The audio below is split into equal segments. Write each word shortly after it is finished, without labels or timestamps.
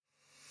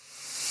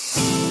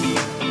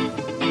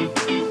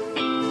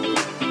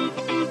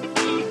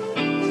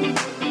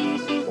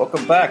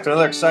Welcome back to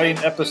another exciting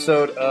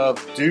episode of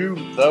Do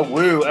the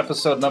Woo,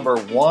 episode number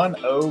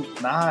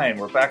 109.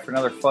 We're back for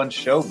another fun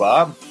show,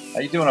 Bob. How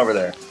you doing over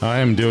there? I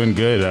am doing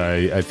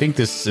good. I think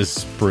this is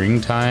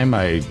springtime.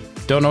 I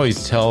don't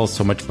always tell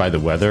so much by the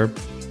weather,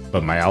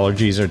 but my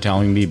allergies are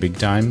telling me big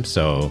time.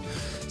 So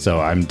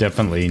I'm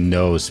definitely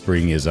know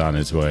spring is on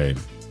its way.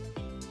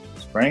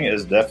 Spring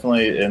is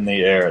definitely in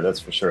the air,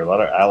 that's for sure. A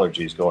lot of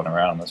allergies going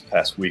around this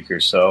past week or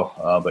so.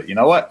 But you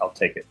know what? I'll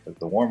take it. Because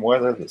the warm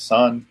weather, the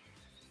sun,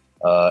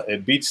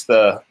 it beats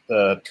the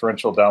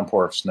torrential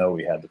downpour of snow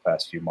we had the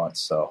past few months.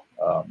 So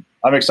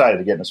I'm excited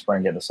to get into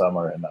spring, get into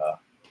summer, and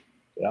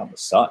get out in the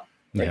sun.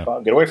 Yeah.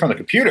 Get away from the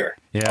computer.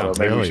 Yeah,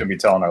 Although maybe we shouldn't be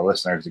telling our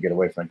listeners to get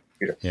away from the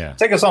computer. Yeah.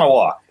 Take us on a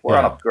walk. We're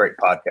on a great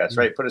podcast,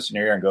 right? Put us in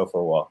your ear and go for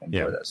a walk.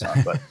 Enjoy that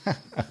sound. But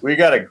we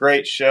got a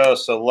great show,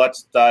 so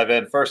let's dive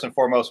in. First and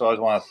foremost, we always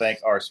want to thank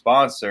our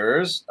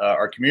sponsors,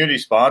 our community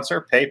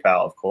sponsor,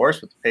 PayPal, of course.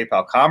 With the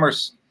PayPal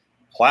Commerce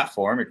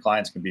platform, your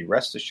clients can be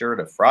rest assured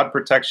of fraud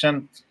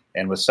protection.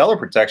 And with seller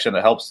protection,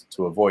 it helps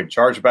to avoid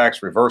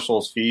chargebacks,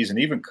 reversals, fees, and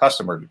even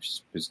customer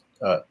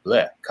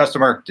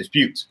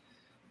disputes.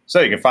 So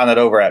you can find that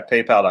over at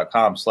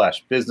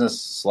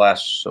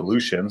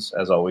paypal.com/business/solutions.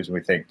 As always, we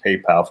thank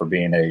PayPal for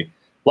being a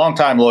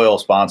longtime loyal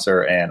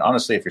sponsor. And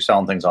honestly, if you're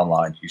selling things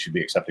online, you should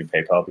be accepting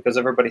PayPal because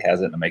everybody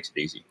has it and it makes it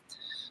easy.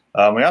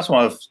 We also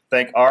want to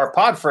thank our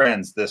pod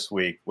friends this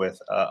week.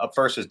 With up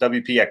first is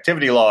WP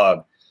Activity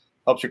Log.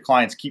 Helps your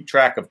clients keep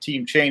track of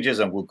team changes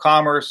in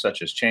WooCommerce,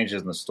 such as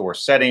changes in the store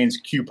settings,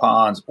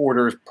 coupons,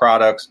 orders,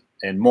 products,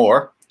 and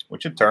more,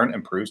 which in turn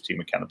improves team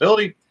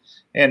accountability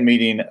and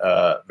meeting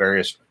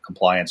various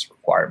compliance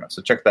requirements.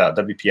 So check that out,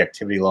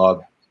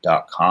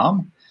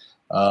 wpactivitylog.com.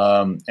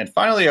 And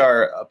finally,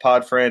 our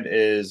pod friend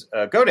is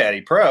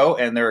GoDaddy Pro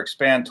and their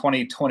Expand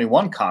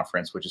 2021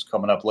 conference, which is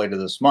coming up later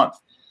this month.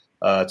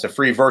 It's a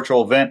free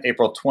virtual event,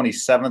 April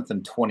 27th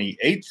and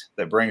 28th,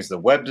 that brings the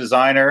web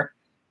designer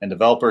and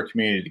developer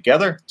community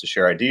together to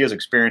share ideas,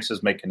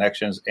 experiences, make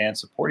connections, and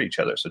support each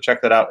other. So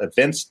check that out,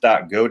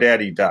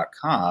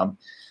 events.godaddy.com.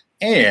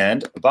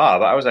 And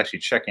Bob, I was actually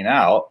checking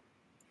out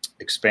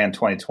Expand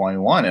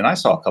 2021, and I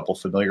saw a couple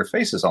familiar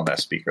faces on that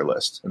speaker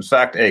list. In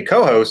fact, a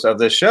co-host of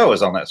this show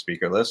is on that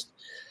speaker list.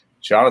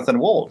 Jonathan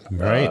Wold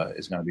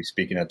is going to be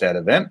speaking at that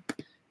event.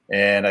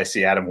 And I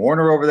see Adam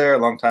Warner over there, a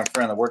longtime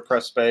friend in the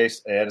WordPress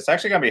space. And it's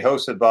actually going to be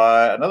hosted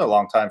by another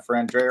longtime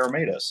friend, Dre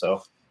Armada.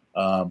 So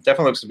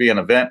definitely looks to be an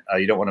event.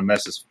 You don't want to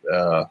miss this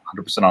 100%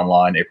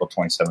 online, April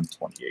 27th,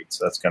 28th.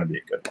 So that's going to be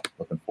a good one.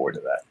 Looking forward to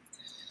that.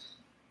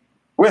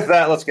 With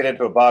that, let's get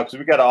into it, Bob, because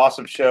we've got an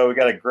awesome show. We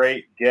got a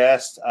great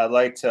guest. I'd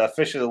like to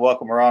officially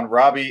welcome her on,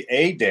 Robbie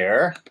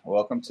Adair.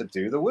 Welcome to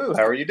Do the Woo.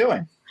 How are you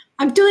doing?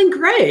 I'm doing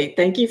great.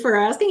 Thank you for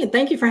asking, and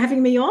thank you for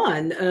having me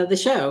on the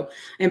show.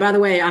 And by the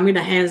way, I'm going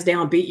to hands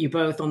down beat you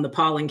both on the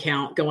pollen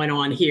count going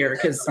on here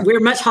because we're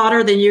much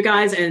hotter than you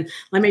guys. And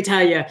let me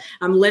tell you,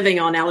 I'm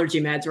living on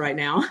allergy meds right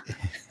now.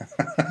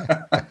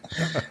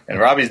 And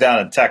Robbie's down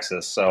in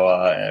Texas. So,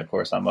 and of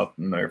course, I'm up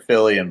near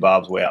Philly, and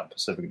Bob's way out in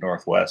Pacific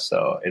Northwest.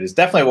 So it is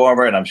definitely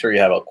warmer, and I'm sure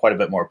you have quite a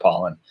bit more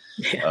pollen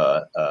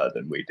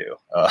than we do.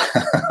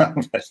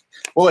 But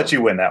we'll let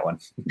you win that one.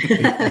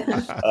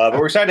 But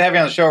we're excited to have you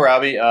on the show,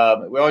 Robbie.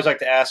 We always like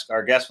to ask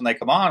our guests when they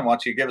come on, why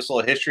don't you give us a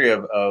little history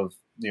of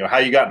how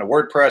you got into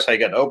WordPress, how you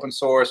got into open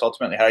source,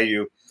 ultimately how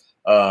you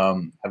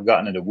have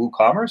gotten into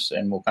WooCommerce,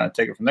 and we'll kind of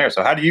take it from there.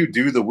 So how do you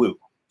do the Woo?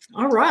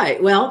 All right.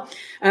 Well,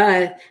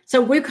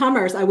 so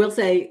WooCommerce, I will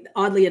say,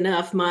 oddly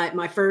enough,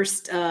 my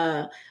first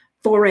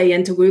foray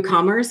into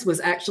WooCommerce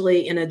was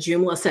actually in a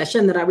Joomla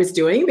session that I was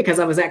doing because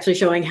I was actually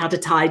showing how to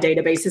tie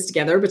databases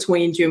together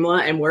between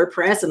Joomla and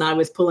WordPress, and I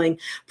was pulling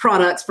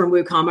products from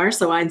WooCommerce.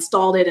 So I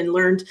installed it and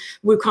learned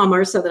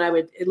WooCommerce so that I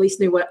would at least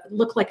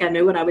look like I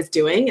knew what I was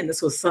doing. And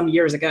this was some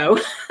years ago.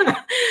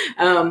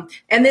 And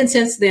then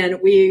since then,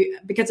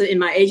 because in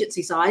my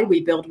agency side, we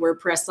build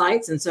WordPress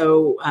sites. And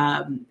so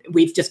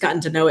we've just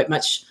gotten to know it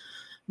much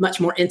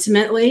more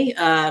intimately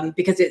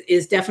because it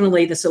is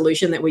definitely the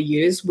solution that we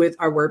use with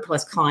our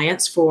WordPress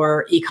clients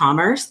for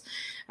e-commerce.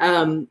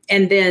 And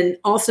then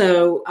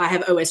also I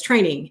have OS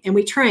training, and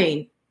we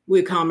train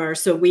WooCommerce.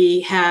 So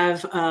we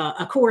have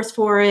a course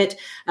for it.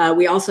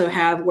 We also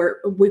have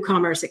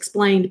WooCommerce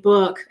Explained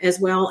book as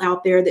well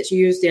out there that's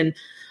used in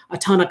a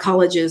ton of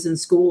colleges and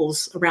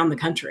schools around the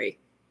country.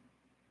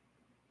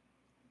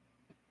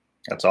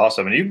 That's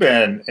awesome. And you've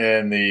been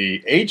in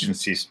the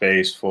agency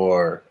space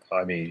for,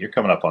 you're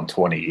coming up on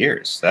 20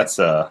 years. That's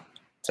to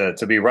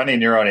be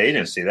running your own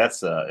agency.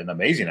 That's an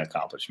amazing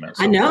accomplishment.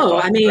 So I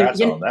know. Congrats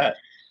on that.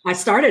 I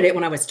started it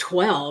when I was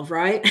 12,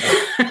 right?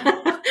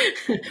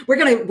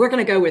 We're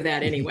gonna go with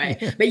that anyway.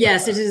 But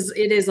yes, it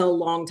is a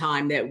long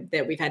time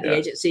that we've had the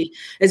agency.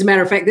 As a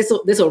matter of fact, this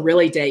will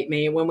really date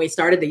me. When we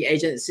started the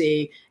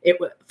agency,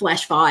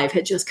 Flash 5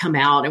 had just come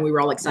out, and we were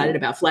all excited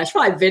about Flash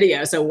 5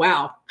 video. So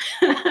wow.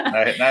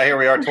 now here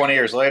we are 20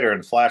 years later,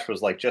 and Flash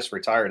was just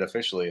retired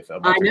officially.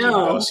 I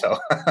know. So.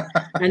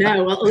 I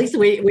know. Well, at least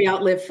we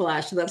outlived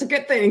Flash, so that's a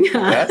good thing.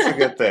 That's a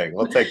good thing.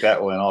 We'll take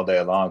that one all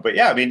day long. But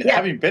yeah,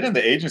 having been in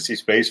the agency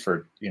space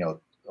for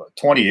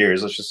 20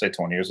 years, let's just say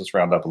 20 years, let's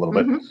round up a little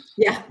bit.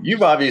 Yeah.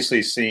 You've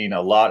obviously seen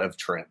a lot of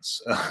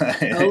trends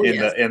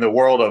in the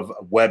world of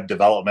web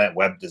development,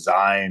 web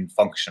design,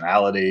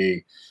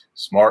 functionality.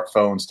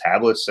 Smartphones,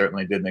 tablets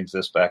certainly didn't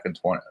exist back in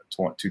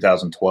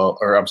 2012,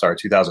 or I'm sorry,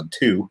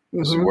 2002.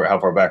 This is how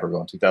far back we're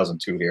going,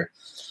 2002 here.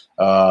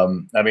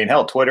 I mean,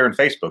 hell, Twitter and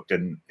Facebook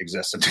didn't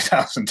exist in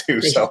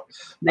 2002. So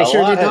a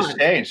lot has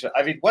changed.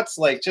 I mean, what's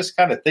like just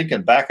kind of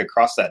thinking back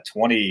across that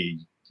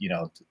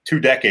 2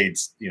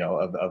 decades,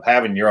 of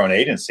having your own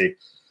agency,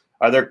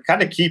 are there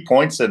kind of key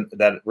points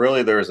that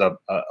really there's a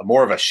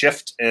more of a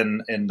shift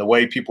in the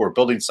way people were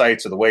building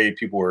sites or the way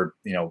people were,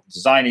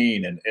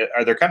 designing? And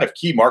are there kind of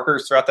key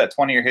markers throughout that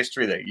 20-year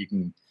history that you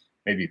can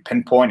maybe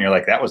pinpoint? You're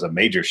like, that was a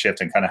major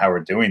shift in kind of how we're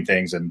doing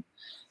things, and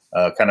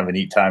kind of a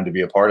neat time to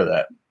be a part of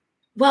that.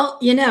 Well,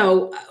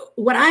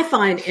 what I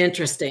find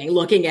interesting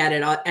looking at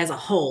it as a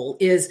whole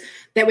is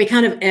that we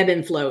kind of ebb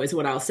and flow is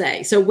what I'll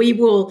say. So we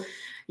will,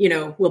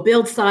 we'll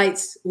build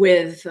sites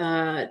with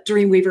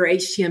Dreamweaver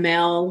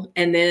HTML,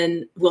 and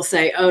then we'll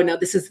say, oh, no,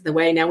 this is the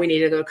way. Now we need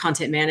to go to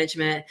content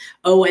management.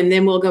 Oh, and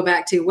then we'll go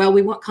back to, well,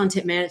 we want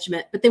content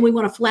management, but then we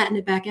want to flatten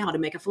it back out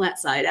and make a flat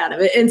site out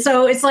of it. And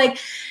so it's like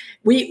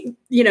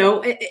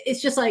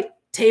it's just like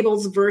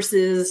tables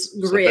versus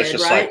grid, right?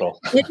 Cycle.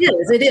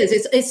 It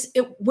is.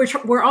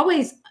 We're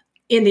always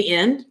in the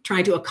end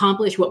trying to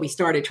accomplish what we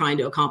started trying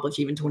to accomplish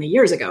even 20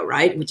 years ago,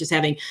 right? Which is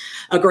having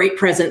a great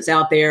presence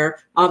out there.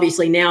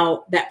 Obviously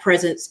now that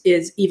presence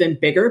is even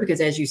bigger because,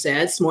 as you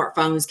said,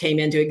 smartphones came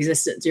into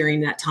existence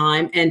during that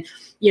time. And,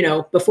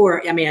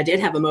 before, I did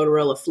have a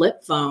Motorola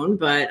flip phone,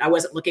 but I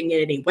wasn't looking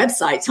at any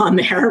websites on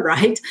there,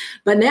 right?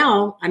 But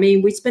now,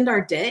 we spend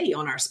our day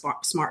on our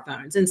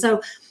smartphones. And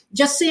so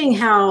just seeing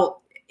how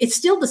it's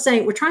still the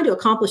same. We're trying to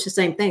accomplish the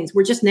same things.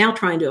 We're just now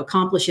trying to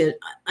accomplish it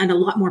on a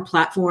lot more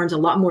platforms, a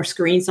lot more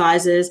screen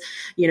sizes.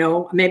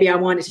 Maybe I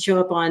want it to show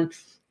up on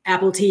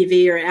Apple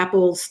TV or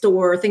Apple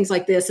Store, things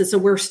like this. And so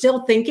we're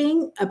still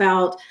thinking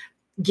about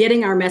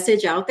getting our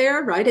message out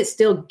there, right? It's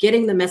still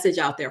getting the message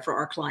out there for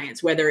our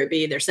clients, whether it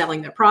be they're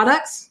selling their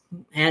products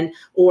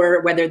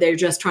or whether they're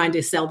just trying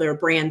to sell their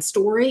brand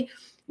story.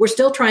 We're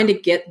still trying to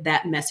get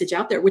that message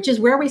out there, which is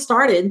where we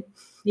started.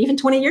 Even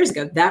 20 years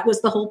ago, that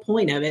was the whole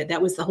point of it.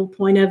 That was the whole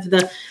point of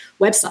the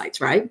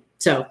websites, right?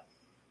 So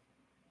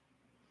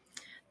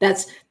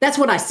that's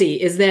what I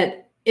see, is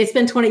that it's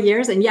been 20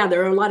 years. And yeah,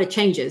 there are a lot of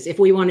changes. If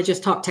we want to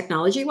just talk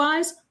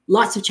technology-wise,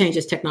 lots of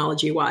changes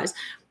technology-wise.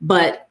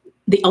 But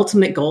the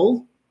ultimate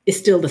goal is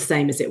still the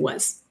same as it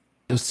was.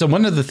 So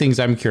one of the things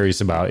I'm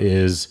curious about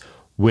is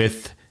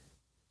with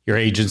your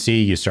agency,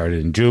 you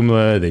started in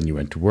Joomla, then you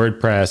went to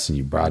WordPress, and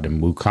you brought in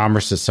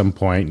WooCommerce at some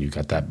point. You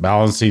got that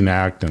balancing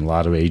act, and a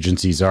lot of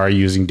agencies are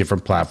using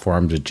different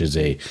platforms, which is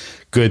a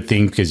good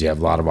thing because you have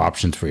a lot of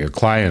options for your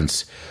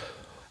clients.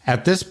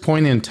 At this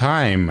point in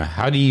time,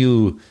 how do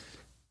you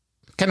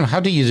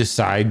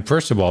decide,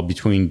 first of all,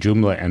 between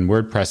Joomla and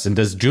WordPress? And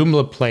does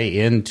Joomla play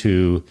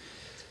into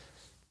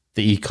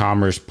the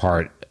e-commerce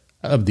part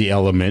of the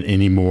element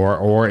anymore?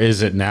 Or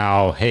is it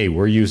now, hey,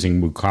 we're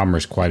using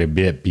WooCommerce quite a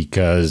bit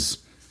because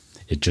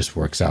it just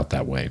works out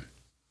that way?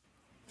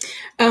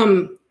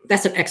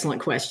 That's an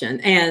excellent question.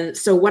 And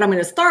so what I'm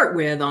going to start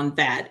with on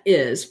that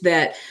is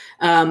that,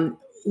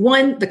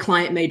 one, the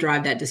client may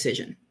drive that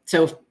decision.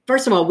 So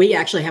first of all, we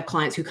actually have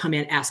clients who come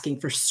in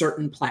asking for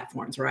certain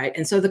platforms, right?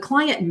 And so the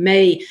client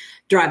may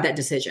drive that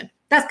decision.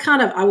 That's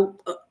kind of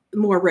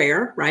more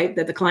rare, right?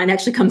 That the client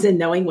actually comes in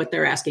knowing what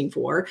they're asking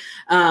for.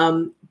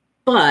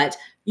 But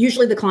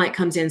usually the client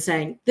comes in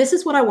saying, this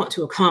is what I want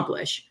to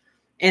accomplish.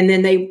 And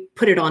then they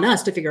put it on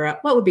us to figure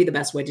out what would be the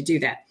best way to do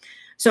that.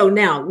 So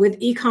now with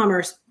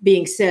e-commerce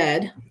being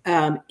said,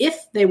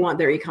 if they want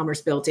their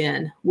e-commerce built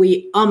in,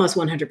 we almost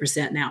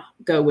 100% now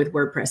go with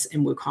WordPress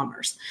and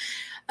WooCommerce.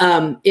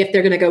 If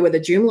they're going to go with a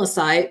Joomla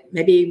site,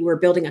 maybe we're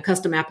building a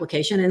custom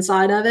application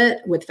inside of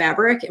it with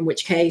Fabric, in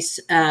which case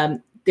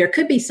there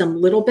could be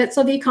some little bits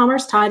of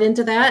e-commerce tied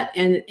into that.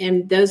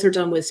 And those are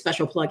done with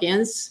special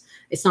plugins.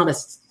 It's not a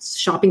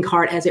shopping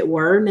cart, as it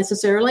were,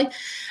 necessarily.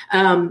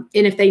 And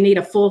if they need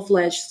a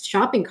full-fledged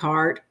shopping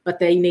cart, but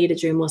they need a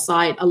Joomla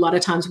site, a lot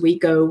of times we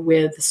go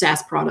with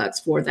SaaS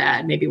products for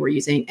that. Maybe we're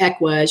using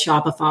Equa,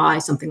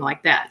 Shopify, something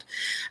like that.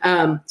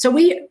 So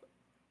we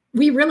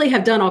really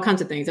have done all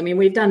kinds of things.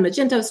 We've done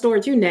Magento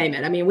storage, you name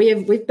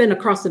it. We've been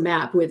across the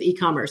map with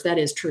e-commerce. That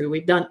is true.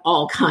 We've done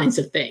all kinds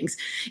of things,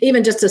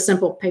 even just a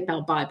simple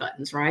PayPal buy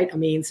buttons, right?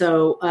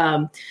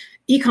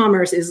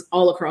 E-commerce is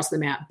all across the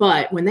map,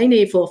 but when they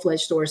need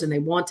full-fledged stores and they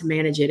want to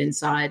manage it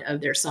inside of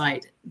their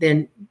site,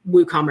 then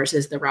WooCommerce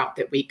is the route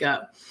that we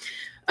go.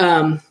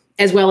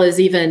 As well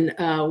as even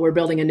we're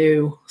building a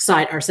new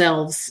site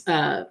ourselves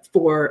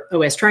for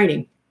OS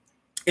training,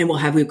 and we'll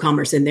have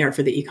WooCommerce in there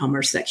for the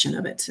e-commerce section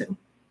of it too.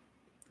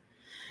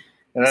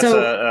 And that's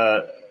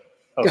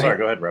go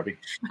ahead, Robbie.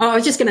 Oh, I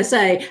was just going to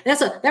say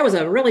that was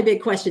a really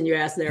big question you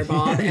asked there,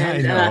 Bob.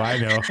 And, I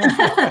know.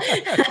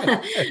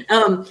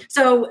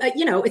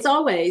 It's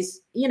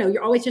always,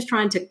 you're always just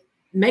trying to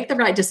make the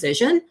right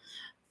decision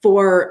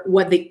for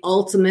what the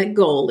ultimate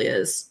goal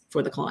is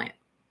for the client.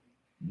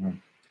 Mhm.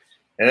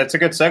 And it's a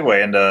good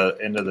segue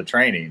into the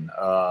training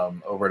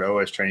over at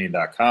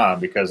ostraining.com,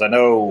 because I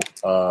know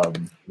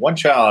one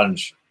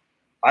challenge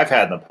I've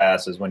had in the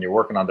past is when you're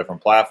working on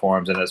different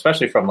platforms, and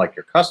especially from like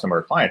your customer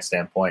or client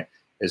standpoint,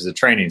 is the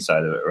training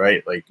side of it,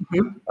 right? Like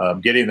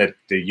getting the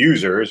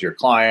users, your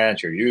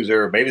clients, your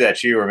user, maybe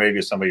that's you or maybe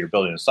it's somebody you're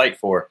building a site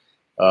for,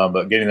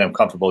 but getting them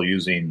comfortable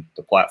using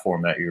the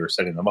platform that you're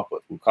setting them up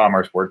with,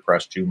 WooCommerce,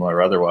 WordPress, Joomla,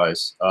 or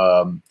otherwise.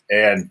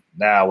 And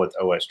now with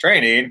OS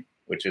Training,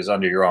 which is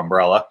under your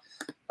umbrella,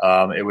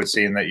 it would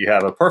seem that you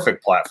have a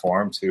perfect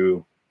platform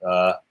to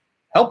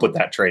help with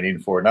that training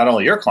for not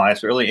only your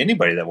clients, but really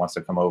anybody that wants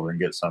to come over and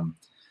get some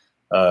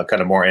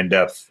kind of more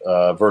in-depth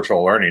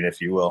virtual learning,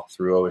 if you will,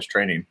 through OS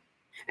Training.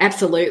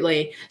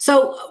 Absolutely.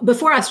 So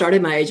before I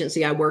started my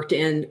agency, I worked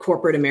in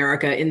corporate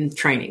America in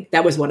training.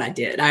 That was what I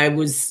did. I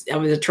was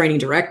a training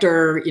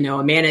director.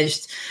 I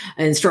managed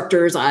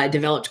instructors. I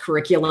developed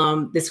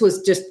curriculum. It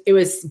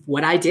was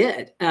what I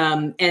did.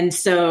 And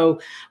so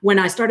when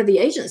I started the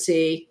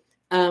agency,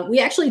 we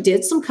actually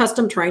did some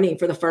custom training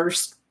for the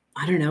first,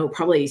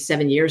 probably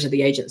 7 years of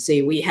the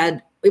agency.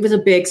 It was a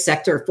big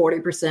sector,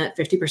 40%,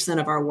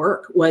 50% of our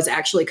work was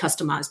actually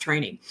customized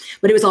training,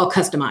 but it was all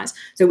customized.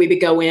 So we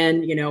would go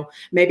in,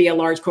 maybe a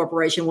large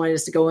corporation wanted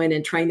us to go in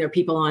and train their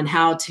people on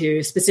how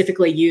to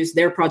specifically use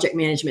their project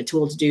management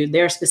tool to do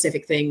their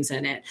specific things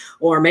in it.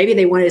 Or maybe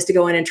they wanted us to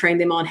go in and train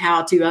them on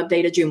how to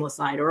update a Joomla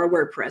site or a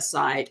WordPress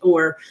site,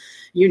 or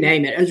you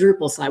name it, a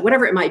Drupal site,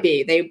 whatever it might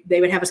be.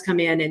 They would have us come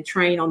in and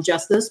train on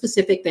just those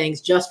specific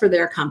things, just for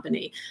their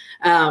company.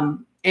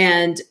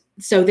 And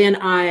so then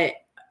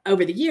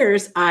over the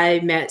years, I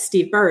met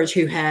Steve Burge,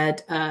 who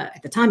had,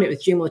 at the time it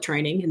was Joomla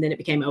training, and then it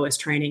became OS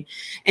training.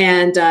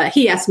 And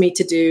he asked me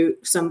to do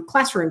some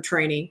classroom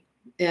training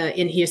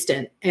in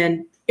Houston.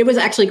 And it was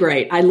actually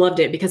great. I loved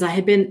it because I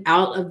had been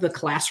out of the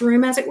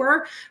classroom, as it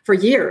were, for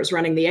years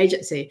running the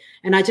agency.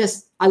 And I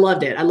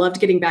loved it. I loved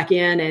getting back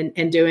in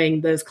and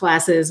doing those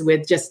classes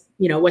with just,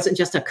 it wasn't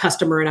just a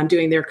customer and I'm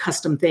doing their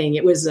custom thing.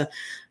 It was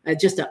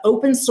just an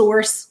open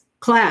source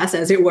class,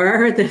 as it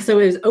were. So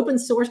it was open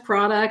source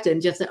product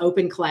and just an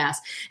open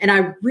class. And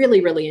I really,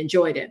 really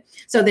enjoyed it.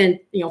 So then,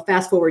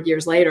 fast forward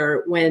years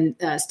later, when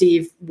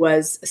Steve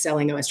was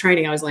selling OS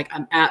training, I was like,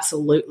 I'm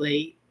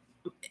absolutely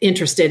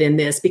interested in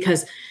this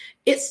because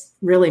it's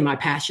really my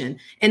passion.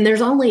 And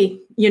there's only,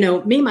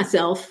 me,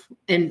 myself,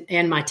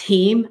 and my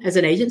team as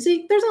an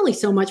agency, there's only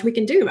so much we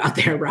can do out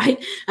there,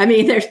 right? I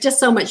mean, there's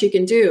just so much you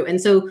can do. And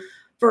so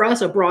for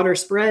us, a broader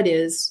spread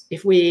is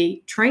if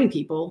we train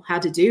people how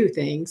to do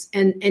things.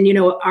 And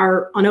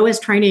on OS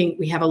training,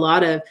 we have a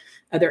lot of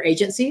other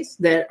agencies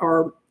that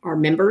are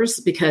members,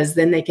 because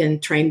then they can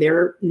train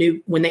their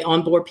when they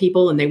onboard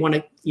people and they want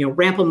to,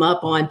 ramp them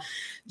up on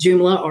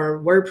Joomla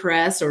or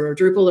WordPress or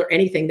Drupal or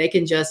anything, they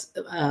can just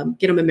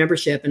get them a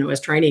membership in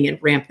OS training and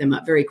ramp them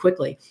up very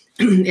quickly.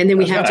 And then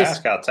we have to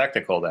ask how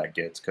technical that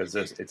gets, because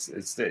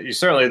it's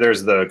certainly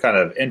there's the kind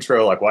of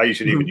intro, like why you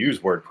should even use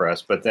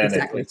WordPress, but then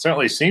it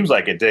certainly seems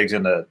like it digs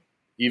into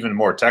even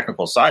more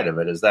technical side of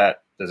it.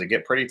 Does it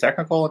get pretty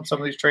technical in some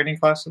of these training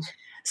classes?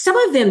 Some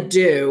of them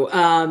do.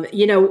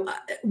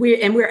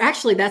 We're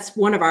actually, that's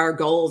one of our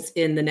goals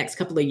in the next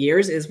couple of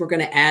years, is we're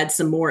going to add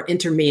some more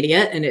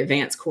intermediate and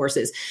advanced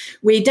courses.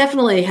 We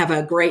definitely have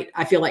a great,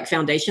 I feel like,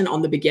 foundation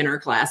on the beginner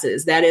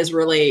classes. That is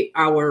really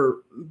our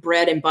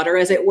bread and butter,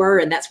 as it were.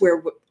 And that's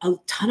where a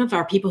ton of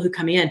our people who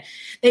come in,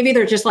 they've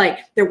either just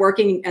they're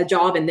working a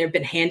job and they've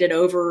been handed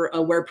over a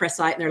WordPress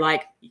site and they're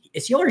like,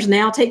 it's yours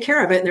now, take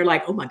care of it. And they're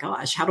like, oh my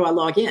gosh, how do I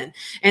log in?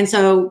 And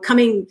so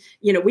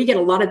we get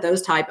a lot of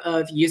those type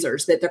of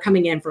users that they're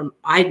coming in from,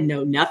 I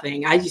know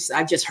nothing. I've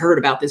just heard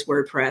about this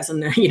WordPress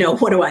and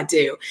what do I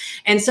do?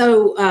 And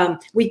so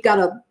we've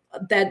got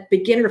that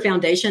beginner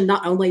foundation,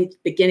 not only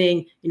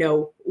beginning,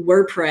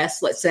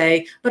 WordPress, let's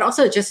say, but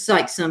also just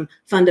some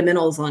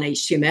fundamentals on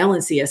HTML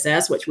and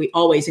CSS, which we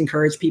always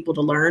encourage people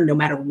to learn no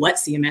matter what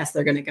CMS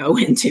they're going to go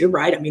into,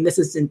 right? I mean, this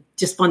is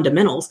just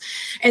fundamentals.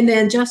 And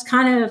then just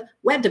kind of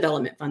web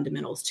development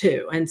fundamentals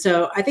too. And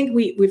so I think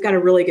we've got a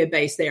really good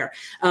base there.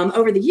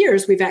 Over the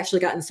years, we've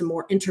actually gotten some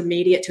more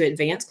intermediate to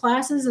advanced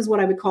classes, is what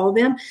I would call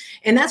them.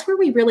 And that's where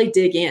we really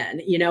dig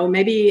in,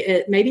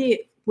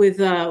 maybe with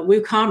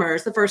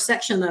WooCommerce, the first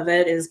section of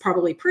it is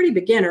probably pretty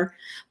beginner,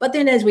 but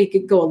then as we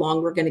could go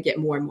along, we're going to get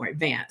more and more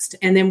advanced.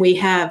 And then we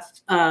have,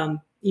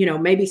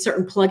 maybe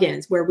certain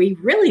plugins where we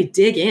really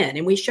dig in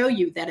and we show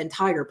you that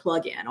entire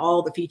plugin,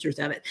 all the features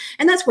of it.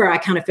 And that's where I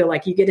kind of feel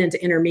like you get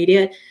into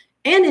intermediate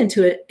and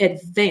into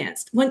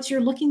advanced. Once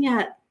you're looking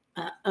at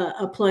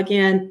a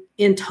plugin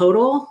in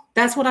total,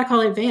 that's what I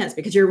call advanced,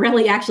 because you're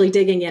really actually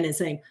digging in and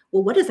saying,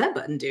 well, what does that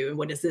button do? And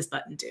what does this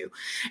button do?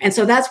 And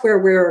so that's where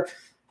we're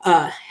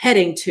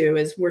heading to,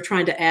 is we're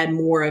trying to add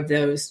more of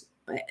those,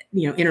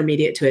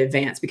 intermediate to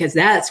advanced, because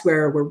that's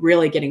where we're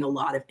really getting a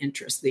lot of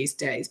interest these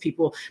days.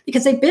 People,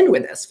 because they've been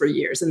with us for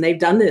years and they've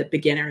done the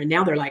beginner, and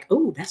now they're like,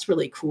 oh, that's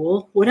really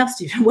cool. What else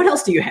do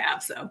you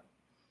have? So.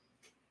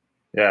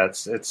 Yeah,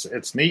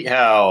 it's neat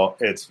how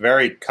it's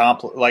very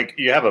like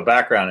you have a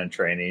background in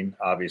training,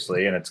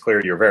 obviously, and it's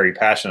clear you're very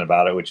passionate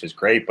about it, which is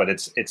great. But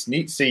it's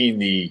neat seeing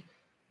the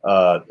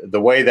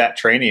way that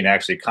training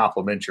actually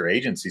complements your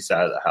agency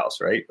side of the house,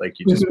 right? Like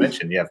you just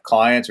mentioned, you have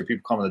clients or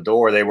people come in the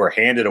door, they were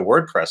handed a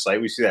WordPress site.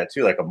 We see that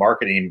too, like a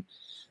marketing,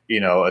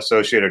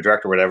 associate or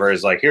director, or whatever,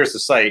 is like, here's the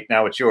site,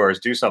 now it's yours,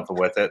 do something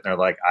with it. And they're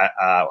like,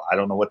 I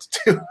don't know what to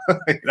do.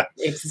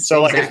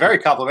 So like, it's very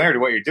complimentary to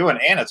what you're doing.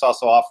 And it's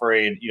also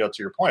offering, to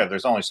your point of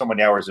there's only so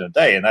many hours in a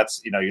day. And that's,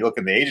 you look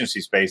in the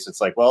agency space,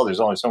 it's like, well, there's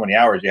only so many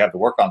hours you have to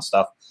work on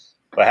stuff,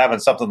 but having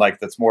something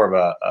like that's more of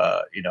a,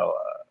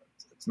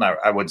 it's not,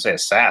 I wouldn't say a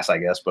SaaS, I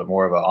guess, but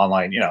more of an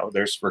online,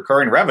 there's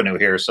recurring revenue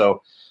here.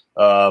 So,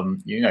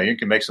 you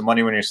can make some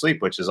money when you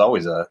sleep, which is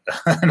always an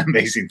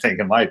amazing thing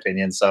in my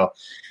opinion. So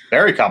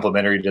very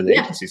complimentary to the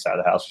agency side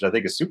of the house, which I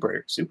think is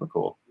super, super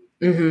cool.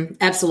 Mm-hmm,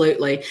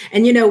 absolutely.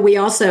 And, we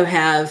also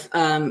have,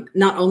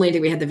 not only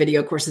do we have the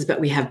video courses, but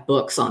we have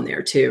books on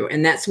there too.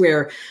 And that's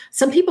where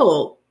some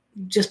people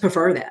just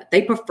prefer that.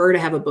 They prefer to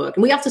have a book.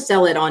 And we also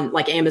sell it on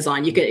like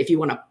Amazon. You could, if you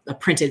want a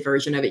printed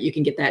version of it, you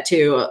can get that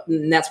too.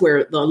 And that's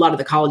where a lot of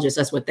the colleges,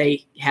 that's what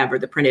they have, are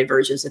the printed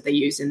versions that they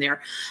use in there.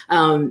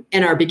 And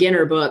our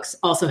beginner books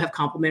also have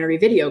complimentary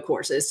video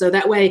courses. So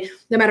that way,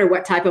 no matter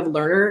what type of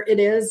learner it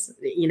is,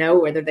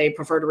 whether they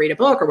prefer to read a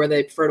book or whether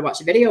they prefer to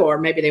watch a video, or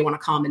maybe they want a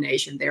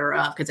combination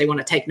thereof because they want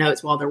to take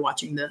notes while they're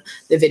watching the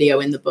video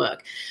in the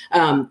book.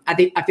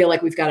 I feel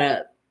like we've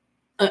got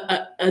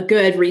a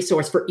good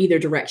resource for either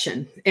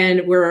direction.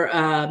 And we're,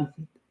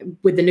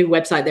 with the new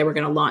website that we're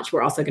going to launch,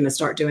 we're also going to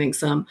start doing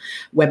some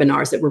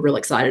webinars that we're really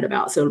excited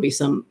about. So it'll be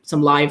some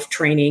live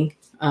training,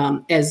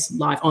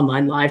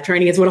 online live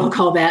training is what I'll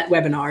call that,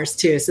 webinars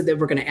too. So that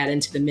we're going to add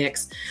into the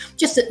mix,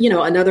 just,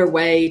 another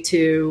way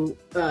to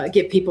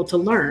get people to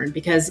learn,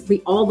 because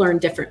we all learn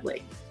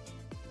differently.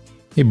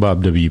 Hey,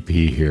 Bob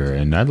WP here,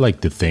 and I'd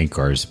like to thank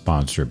our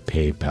sponsor,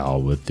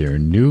 PayPal, with their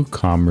new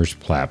commerce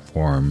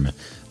platform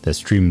that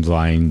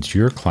streamlines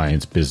your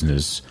client's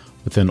business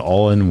with an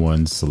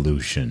all-in-one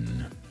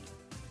solution.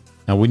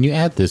 Now, when you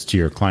add this to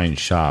your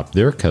client's shop,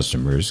 their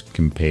customers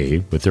can pay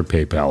with their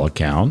PayPal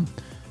account.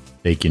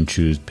 They can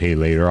choose pay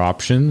later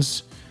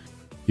options,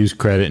 use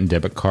credit and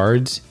debit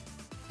cards,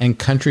 and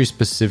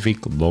country-specific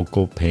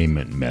local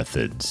payment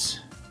methods.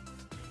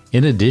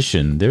 In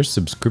addition, their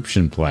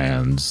subscription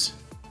plans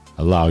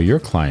allow your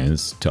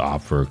clients to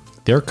offer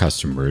their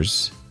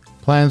customers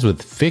plans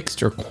with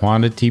fixed or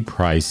quantity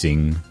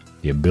pricing,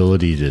 the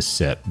ability to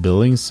set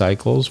billing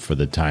cycles for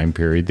the time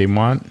period they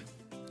want,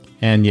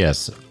 and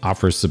yes,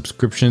 offer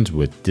subscriptions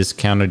with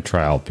discounted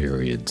trial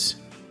periods.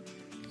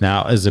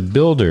 Now, as a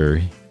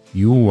builder,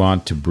 you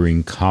want to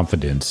bring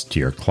confidence to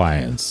your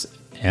clients,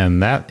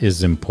 and that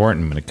is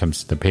important when it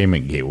comes to the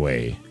payment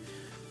gateway.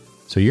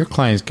 So your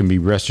clients can be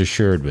rest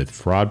assured with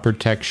fraud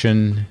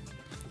protection,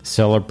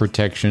 seller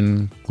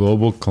protection,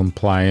 global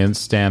compliance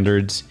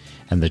standards,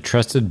 and the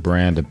trusted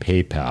brand of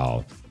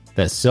PayPal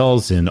that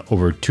sells in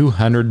over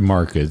 200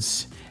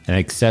 markets and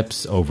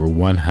accepts over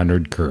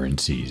 100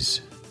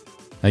 currencies.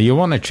 Now you'll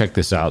want to check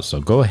this out, so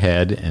go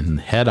ahead and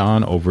head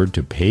on over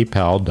to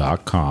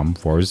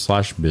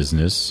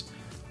paypal.com/business,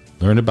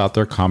 learn about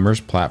their commerce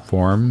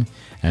platform,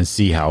 and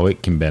see how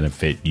it can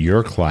benefit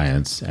your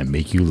clients and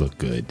make you look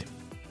good.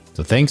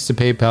 So thanks to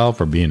PayPal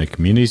for being a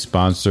community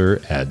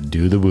sponsor at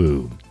Do the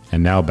Woo.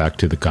 And now back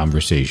to the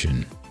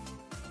conversation.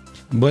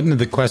 One of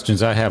the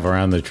questions I have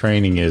around the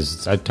training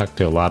is I talk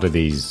to a lot of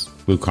these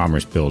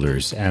WooCommerce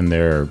builders, and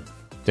they're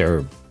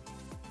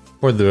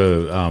for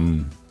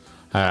the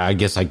I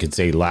guess I could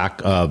say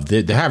lack of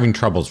they're having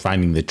troubles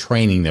finding the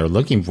training they're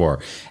looking for,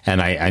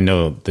 and I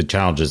know the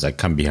challenges that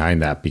come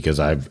behind that because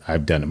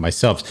I've done it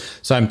myself.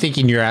 So I'm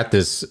thinking you're at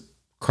this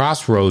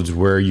crossroads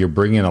where you're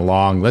bringing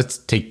along. Let's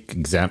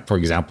take for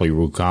example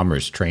your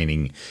WooCommerce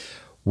training,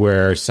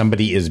 where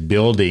somebody is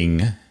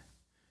building.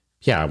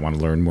 Yeah, I want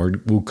to learn more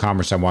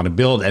WooCommerce. I want to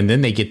build. And then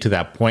they get to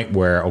that point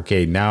where,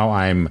 okay, now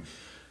I'm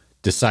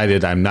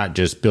decided I'm not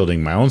just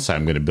building my own site.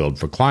 I'm going to build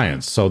for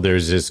clients. So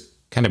there's this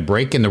kind of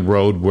break in the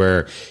road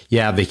where,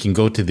 yeah, they can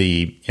go to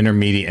the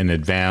intermediate and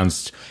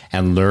advanced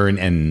and learn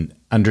and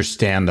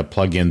understand the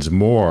plugins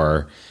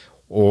more,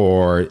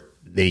 or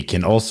they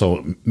can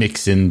also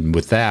mix in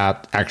with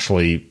that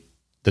actually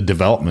the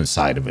development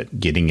side of it,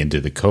 getting into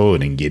the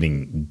code and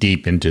getting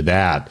deep into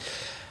that.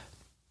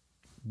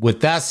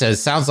 With that said, it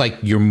sounds like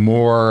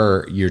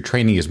your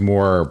training is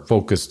more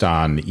focused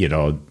on,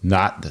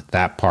 not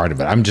that part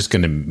of it. I'm just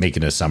going to make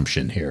an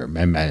assumption here,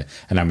 and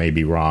I may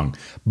be wrong,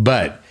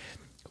 but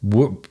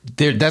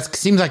that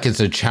seems like it's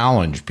a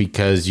challenge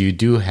because you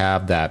do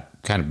have that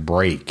kind of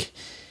break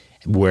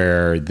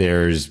where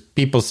there's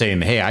people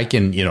saying, hey, I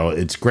can,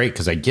 it's great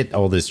because I get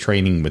all this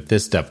training with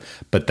this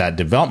stuff, but that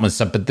development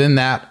stuff, but then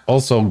that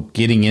also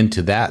getting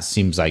into that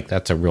seems like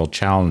that's a real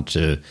challenge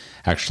to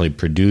actually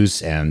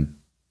produce and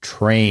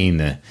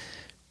train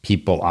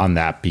people on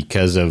that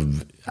because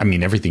of,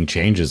 everything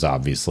changes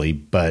obviously,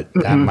 but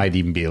that might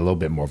even be a little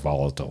bit more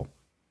volatile.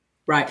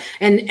 Right.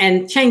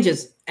 And change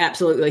is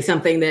absolutely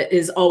something that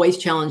is always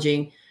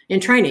challenging in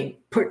training,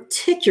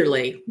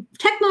 particularly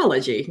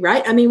technology,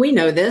 right? I mean, we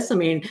know this. I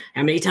mean,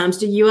 how many times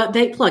do you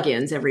update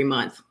plugins every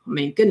month? I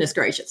mean, goodness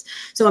gracious.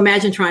 So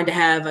imagine trying to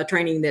have a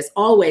training that's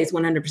always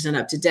 100%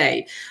 up to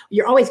date.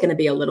 You're always going to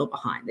be a little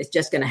behind. It's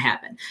just going to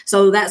happen.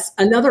 So that's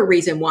another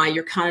reason why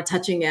you're kind of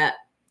touching at,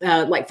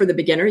 like for the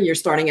beginner, you're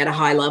starting at a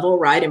high level,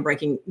 right? And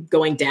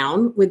going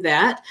down with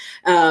that,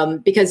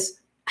 because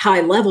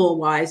high level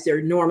wise,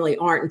 there normally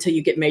aren't until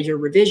you get major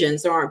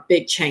revisions. There aren't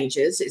big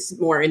changes. It's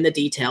more in the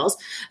details.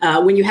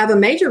 When you have a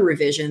major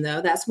revision,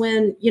 though, that's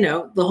when,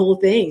 the whole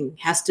thing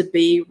has to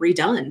be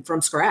redone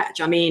from scratch.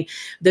 I mean,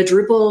 the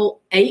Drupal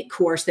 8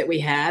 course that we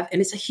have,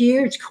 and it's a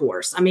huge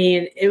course. I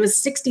mean, it was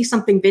 60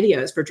 something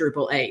videos for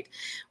Drupal 8.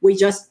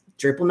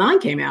 Drupal 9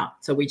 came out.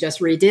 So we just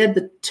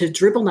redid to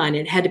Drupal 9, and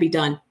it had to be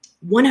done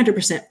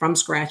 100% from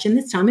scratch. And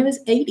this time it was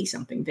 80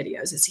 something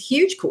videos. It's a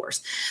huge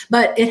course,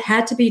 but it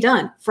had to be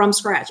done from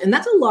scratch. And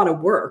that's a lot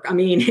of work. I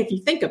mean, if you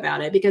think about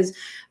it, because,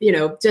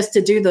 just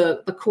to do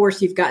the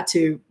course, you've got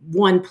to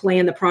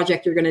plan the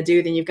project you're going to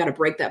do. Then you've got to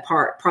break that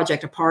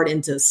project apart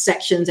into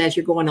sections as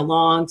you're going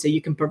along, so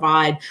you can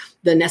provide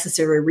the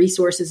necessary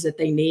resources that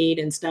they need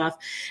and stuff.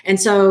 And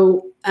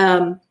so,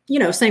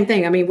 same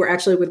thing. I mean, we're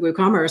actually with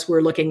WooCommerce,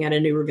 we're looking at a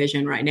new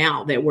revision right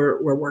now that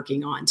we're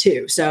working on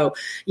too. So,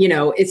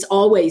 it's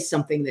always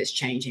something that's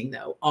changing,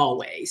 though,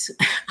 always.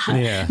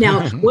 Yeah.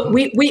 Now,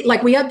 we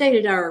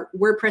updated our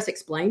WordPress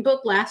Explain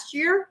book last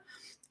year.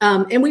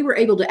 And we were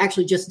able to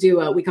actually just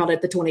we called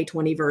it the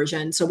 2020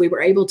 version. So we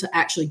were able to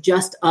actually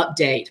just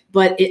update,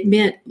 but it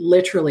meant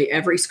literally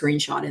every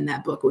screenshot in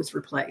that book was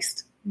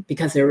replaced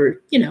because there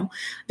were,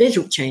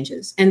 visual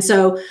changes. And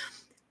so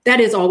that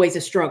is always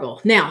a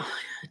struggle. Now,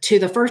 to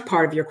the first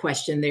part of your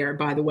question there,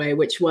 by the way,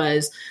 which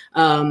was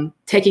crossing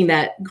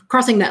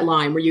that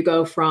line where you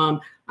go from,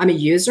 I'm a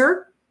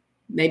user,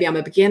 maybe I'm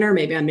a beginner,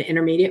 maybe I'm an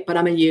intermediate, but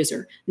I'm a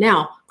user.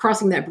 Now,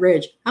 crossing that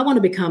bridge, I want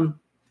to become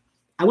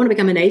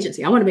an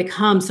agency. I want to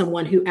become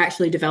someone who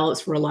actually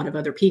develops for a lot of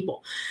other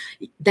people.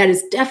 That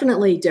is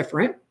definitely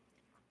different.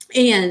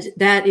 And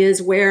that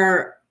is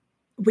where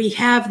we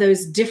have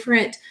those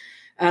different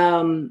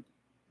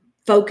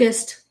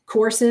focused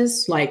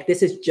courses, like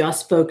this is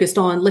just focused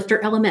on Lifter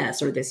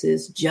LMS, or this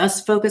is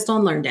just focused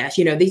on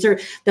LearnDash. These are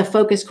the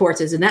focused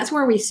courses. And that's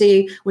where we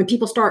see when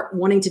people start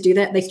wanting to do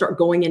that, they start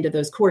going into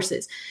those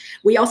courses.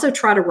 We also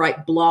try to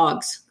write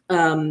blogs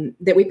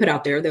that we put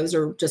out there. Those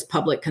are just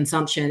public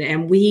consumption.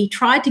 And we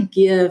try to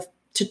give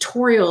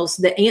tutorials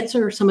that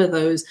answer some of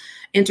those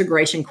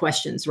integration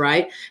questions,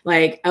 right?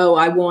 Like, oh,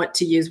 I want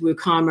to use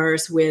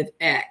WooCommerce with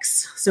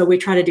X. So we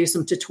try to do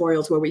some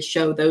tutorials where we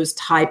show those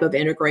type of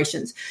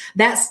integrations.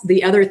 That's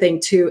the other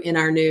thing too, in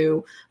our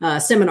new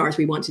seminars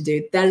we want to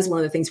do. That is one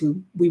of the things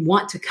we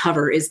want to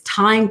cover, is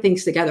tying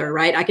things together,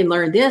 right? I can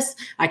learn this,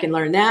 I can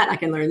learn that, I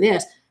can learn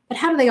this, but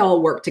how do they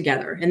all work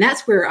together? And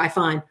that's where I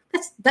find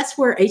that's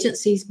where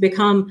agencies make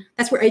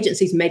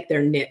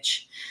their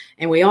niche.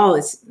 And we all,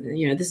 this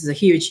is a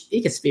huge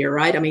ecosphere,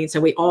 right? I mean,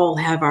 so we all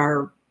have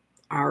our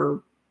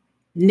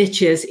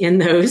niches in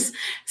those.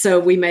 So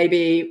we may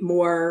be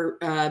more,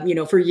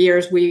 for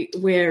years we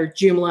wear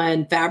Joomla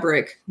and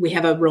Fabric. We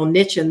have a real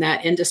niche in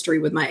that industry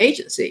with my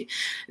agency.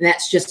 And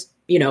that's just,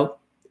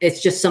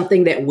 it's just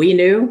something that we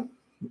knew.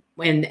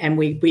 And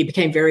we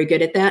became very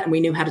good at that, and we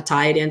knew how to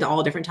tie it into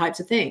all different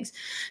types of things.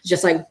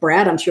 Just like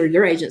Brad, I'm sure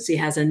your agency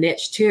has a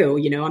niche too.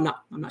 I'm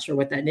not sure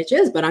what that niche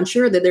is, but I'm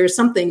sure that there's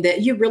something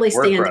that you really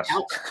stand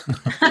out.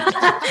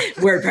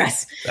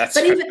 WordPress.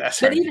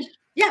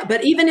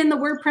 But even in the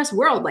WordPress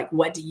world, like,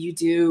 what do you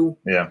do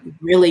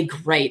really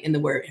great in the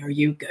Word? Are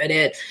you good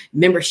at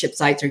membership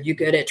sites? Are you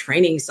good at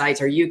training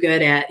sites? Are you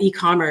good at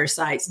e-commerce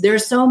sites?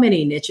 There's so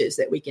many niches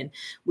that we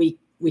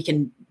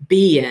can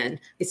be in.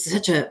 It's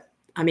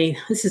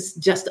this is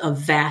just a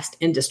vast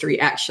industry,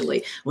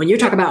 actually. When you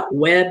talk about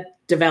web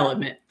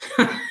development,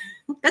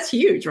 that's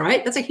huge,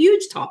 right? That's a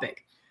huge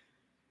topic.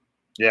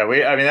 Yeah,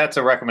 that's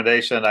a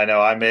recommendation I know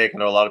I make,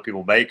 and a lot of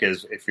people make,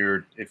 is if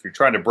you're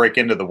trying to break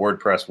into the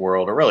WordPress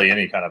world, or really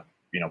any kind of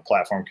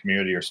platform,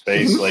 community, or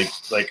space,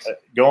 like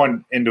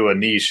going into a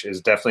niche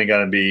is definitely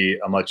going to be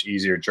a much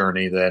easier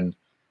journey than,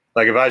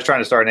 like, if I was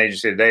trying to start an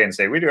agency today and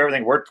say we do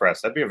everything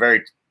WordPress, that'd be a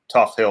very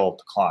tough hill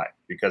to climb,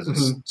 because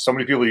it's so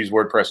many people use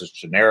WordPress as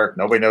generic.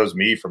 Nobody knows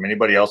me from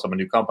anybody else. I'm a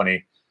new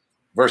company,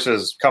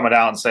 versus coming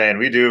out and saying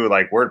we do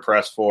like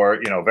WordPress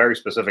for very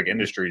specific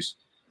industries.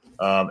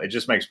 It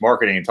just makes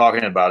marketing and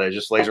talking about it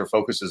just laser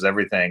focuses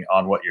everything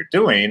on what you're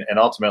doing, and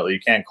ultimately you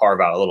can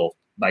carve out a little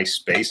nice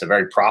space, a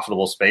very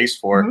profitable space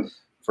for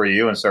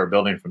you, and start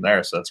building from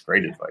there. So that's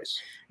great advice.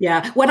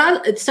 Yeah.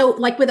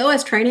 Like with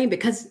OS training,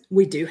 because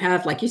we do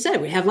have, like you said,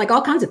 we have like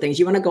all kinds of things.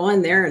 You want to go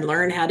in there and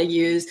learn how to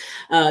use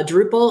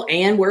Drupal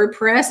and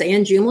WordPress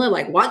and Joomla,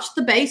 like watch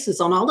the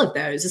basis on all of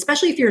those,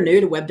 especially if you're new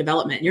to web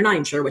development and you're not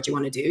even sure what you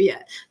want to do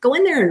yet. Go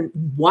in there and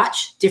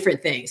watch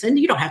different things. And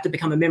you don't have to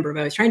become a member of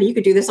OS training. You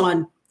could do this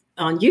on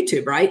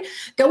YouTube, right?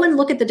 Go and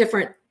look at the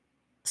different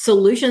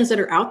solutions that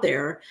are out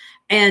there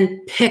and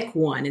pick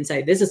one and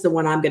say, this is the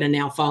one I'm going to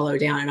now follow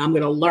down and I'm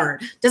going to learn.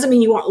 Doesn't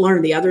mean you won't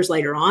learn the others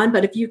later on,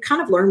 but if you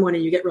kind of learn one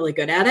and you get really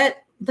good at it,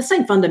 the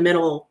same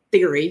fundamental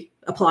theory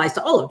applies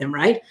to all of them,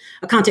 right?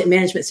 A content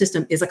management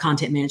system is a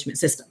content management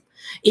system.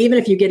 Even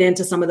if you get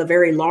into some of the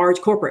very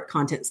large corporate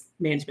content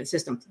management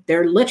systems,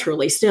 they're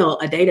literally still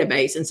a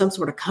database and some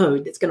sort of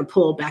code that's going to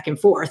pull back and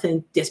forth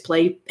and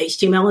display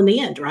HTML in the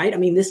end, right? I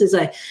mean,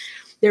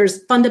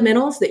 there's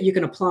fundamentals that you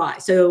can apply.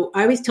 So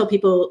I always tell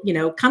people,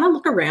 kind of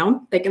look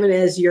around, think of it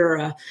as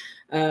you're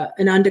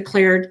an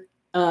undeclared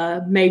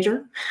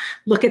major,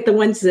 look at the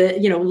ones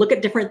that, look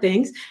at different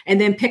things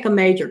and then pick a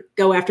major,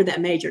 go after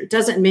that major. It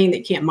doesn't mean that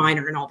you can't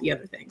minor in all the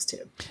other things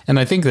too. And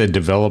I think the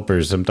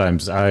developers,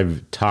 sometimes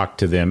I've talked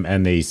to them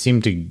and they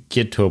seem to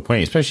get to a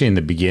point, especially in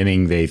the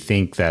beginning, they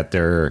think that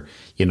they're,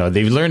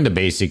 they've learned the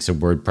basics of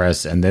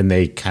WordPress and then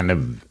they kind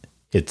of,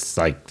 it's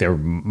like their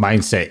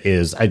mindset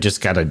is, I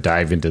just got to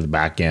dive into the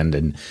back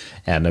end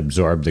and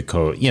absorb the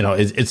code.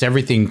 It's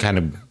everything kind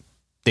of,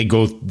 they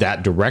go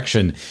that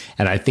direction.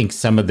 And I think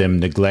some of them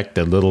neglect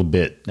a little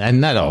bit,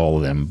 and not all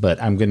of them,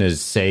 but I'm going to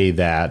say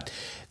that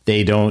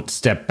they don't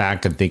step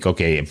back and think,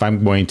 okay, if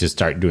I'm going to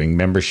start doing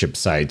membership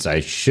sites, I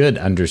should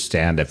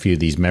understand a few of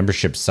these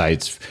membership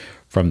sites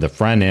from the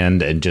front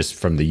end and just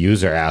from the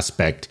user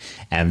aspect,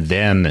 and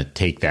then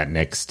take that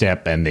next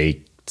step. And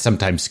they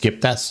sometimes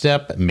skip that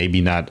step. Maybe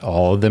not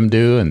all of them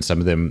do. And some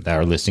of them that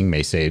are listening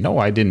may say, no,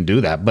 I didn't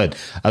do that. But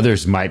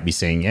others might be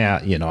saying, yeah,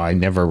 I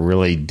never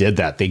really did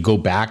that. They go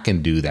back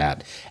and do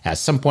that at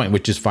some point,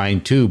 which is fine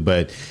too.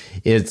 But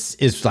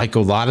it's like a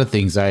lot of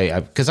things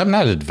because I'm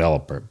not a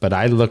developer, but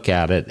I look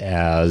at it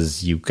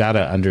as you've got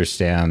to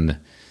understand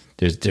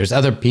there's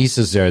other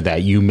pieces there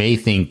that you may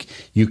think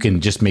you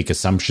can just make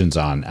assumptions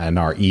on and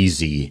are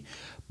easy,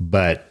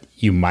 but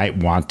you might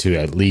want to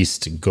at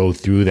least go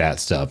through that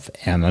stuff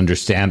and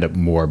understand it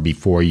more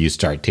before you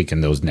start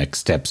taking those next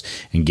steps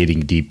and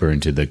getting deeper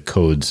into the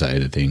code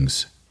side of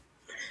things.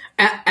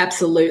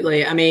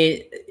 Absolutely. I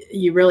mean,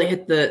 you really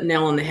hit the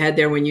nail on the head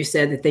there when you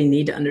said that they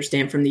need to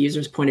understand from the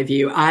user's point of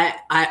view.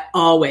 I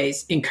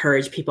always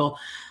encourage people,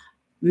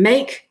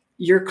 make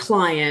your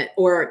client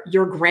or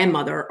your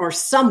grandmother or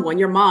someone,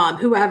 your mom,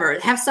 whoever,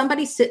 have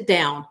somebody sit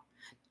down.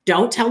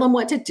 Don't tell them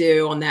what to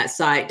do on that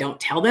site. Don't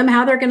tell them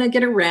how they're going to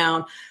get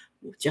around.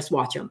 Just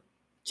watch them.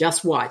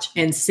 Just watch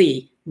and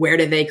see, where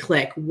do they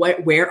click?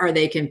 Where are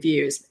they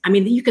confused? I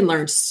mean, you can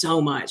learn so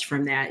much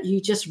from that.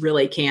 You just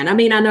really can. I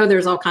mean, I know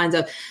there's all kinds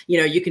of,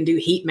 you can do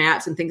heat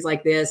maps and things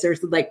like this. There's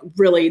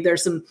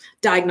there's some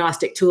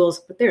diagnostic tools,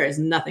 but there is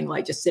nothing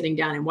like just sitting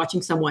down and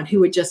watching someone who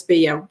would just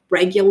be a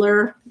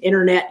regular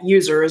internet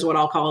user, is what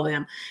I'll call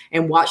them,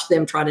 and watch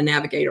them try to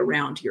navigate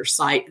around your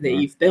site that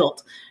you've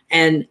built.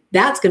 And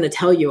that's going to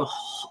tell you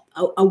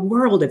a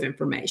world of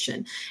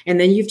information. And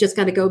then you've just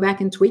got to go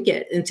back and tweak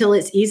it until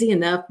it's easy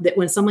enough that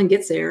when someone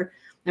gets there,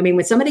 I mean,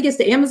 when somebody gets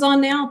to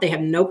Amazon now, they have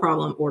no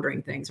problem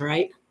ordering things,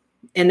 right?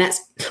 And that's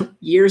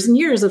years and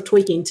years of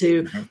tweaking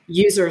to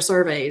user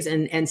surveys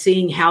and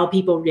seeing how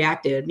people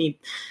reacted. I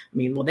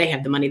mean, well, they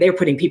have the money. They're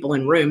putting people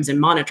in rooms and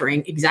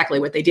monitoring exactly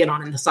what they did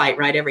on the site,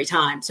 right, every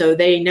time. So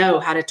they know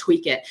how to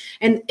tweak it.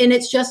 And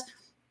it's just,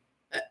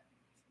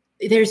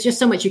 there's just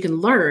so much you can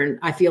learn,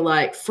 I feel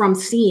like, from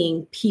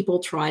seeing people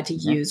try to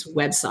use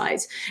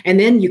websites. And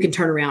then you can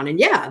turn around and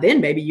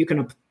then maybe you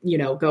can,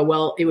 go,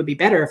 well, it would be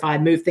better if I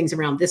move things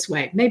around this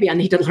way. Maybe I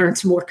need to learn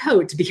some more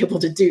code to be able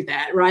to do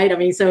that. Right. I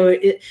mean,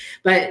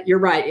 but you're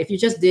right. If you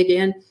just dig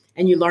in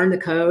and you learn the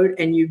code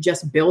and you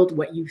just build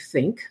what you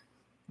think,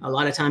 a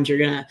lot of times you're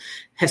going to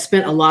have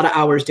spent a lot of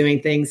hours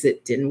doing things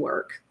that didn't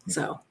work.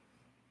 So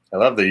I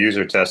love the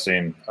user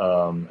testing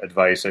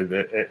advice. And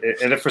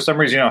if for some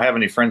reason you don't have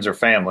any friends or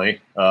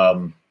family,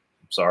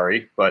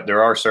 sorry, but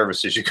there are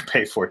services you can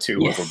pay for too.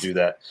 Yes. Will do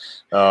that.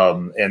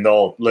 And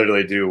they'll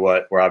literally do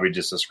what Robbie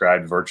just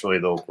described virtually.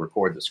 They'll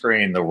record the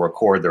screen. They'll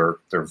record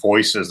their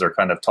voices. They're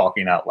kind of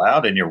talking out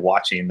loud and you're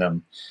watching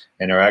them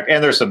interact.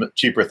 And there's some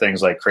cheaper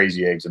things like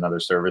Crazy Eggs,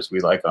 another service we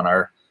like on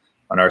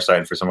our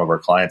site for some of our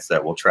clients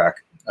that will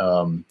track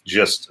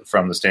just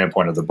from the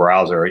standpoint of the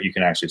browser. You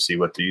can actually see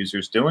what the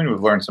user's doing.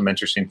 We've learned some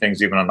interesting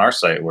things even on our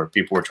site where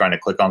people were trying to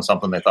click on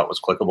something they thought was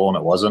clickable and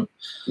it wasn't.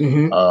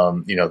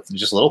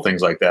 Just little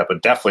things like that.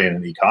 But definitely in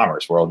an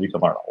e-commerce world, you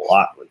can learn a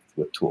lot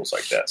with tools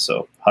like that.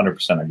 So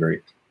 100% agree.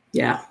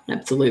 Yeah,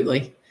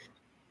 absolutely.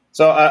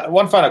 So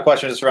one final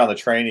question just around the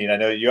training. I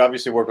know you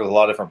obviously work with a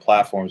lot of different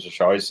platforms, which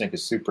I always think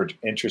is super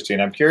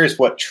interesting. I'm curious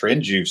what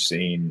trends you've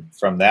seen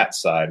from that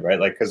side, right?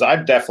 Like, because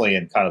I'm definitely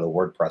in kind of the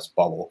WordPress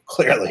bubble,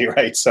 clearly,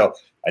 right? So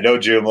I know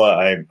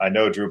Joomla, I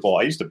know Drupal.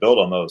 I used to build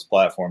on those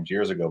platforms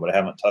years ago, but I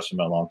haven't touched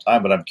them in a long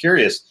time. But I'm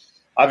curious,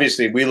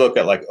 obviously, we look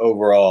at like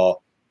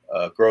overall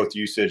growth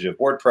usage of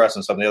WordPress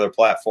and some of the other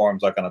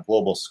platforms, like on a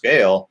global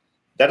scale.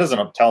 That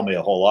doesn't tell me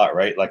a whole lot,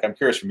 right? Like, I'm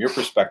curious from your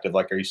perspective,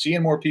 like, are you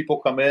seeing more people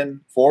come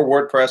in for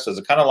WordPress? Does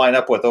it kind of line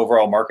up with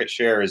overall market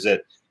share? Is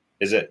it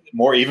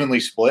more evenly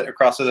split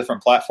across the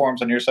different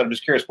platforms on your side? I'm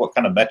just curious what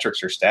kind of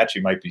metrics or stats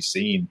you might be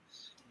seeing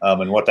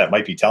and what that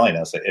might be telling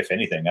us, if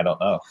anything. I don't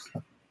know.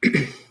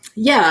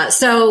 Yeah.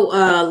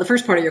 So the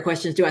first part of your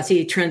question is, do I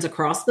see trends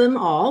across them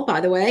all, by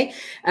the way?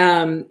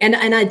 And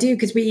I do,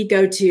 because we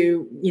go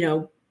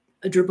to,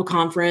 a Drupal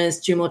conference,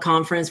 Joomla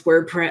conference,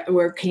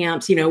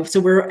 WordCamps, so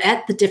we're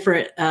at the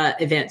different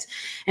events.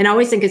 And I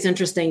always think it's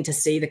interesting to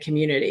see the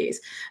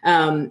communities.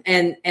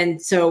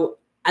 And so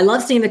I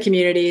love seeing the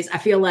communities. I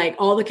feel like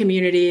all the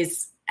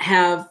communities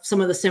have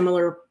some of the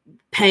similar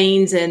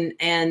pains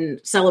and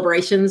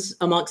celebrations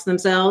amongst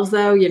themselves,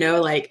 though. You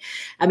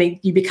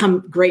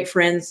become great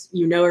friends,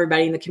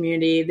 everybody in the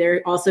community.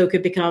 There also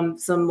could become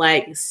some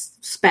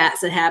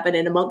spats that happen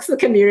in amongst the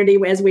community,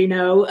 as we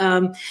know.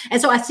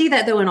 And so I see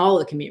that, though, in all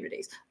the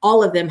communities.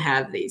 All of them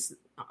have these,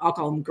 I'll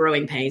call them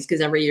growing pains,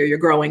 because every year you're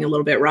growing a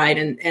little bit, right?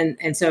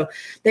 And so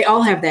they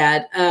all have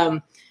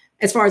that.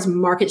 As far as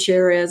market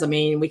share is,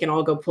 we can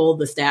all go pull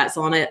the stats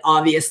on it.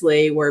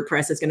 Obviously,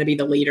 WordPress is going to be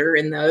the leader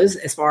in those,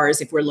 as far as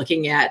if we're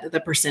looking at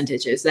the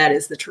percentages. That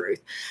is the truth.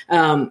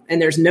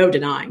 And there's no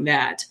denying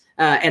that.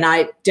 And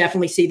I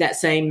definitely see that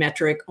same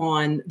metric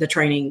on the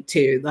training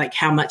too, like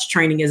how much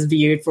training is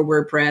viewed for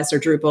WordPress or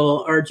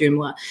Drupal or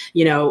Joomla.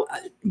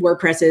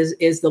 WordPress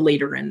is the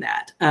leader in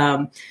that.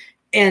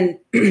 And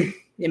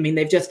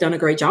they've just done a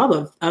great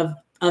job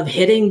of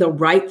hitting the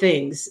right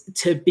things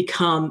to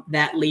become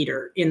that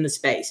leader in the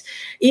space.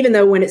 Even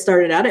though when it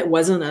started out, it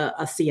wasn't a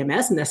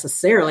CMS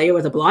necessarily, it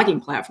was a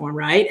blogging platform,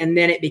 right? And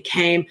then it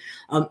became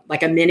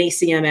like a mini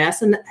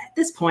CMS. And at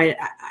this point,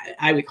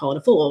 I would call it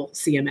a full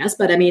CMS,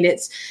 but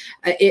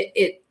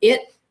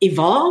it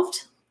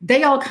evolved.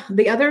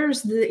 The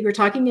others that you're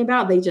talking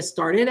about, they just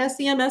started as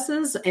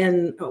CMSs,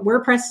 and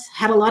WordPress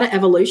had a lot of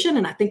evolution.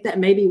 And I think that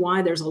may be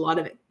why there's a lot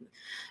of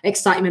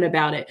excitement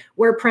about it.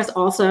 WordPress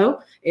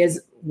also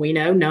is, we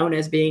know, known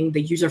as being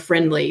the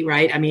user-friendly,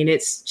 right?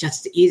 It's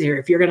just easier.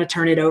 If you're going to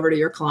turn it over to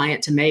your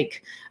client to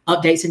make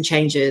updates and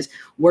changes,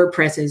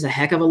 WordPress is a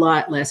heck of a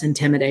lot less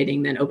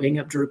intimidating than opening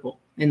up Drupal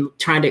and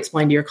trying to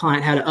explain to your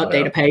client how to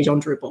update a page on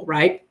Drupal,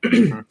 right?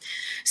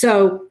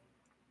 So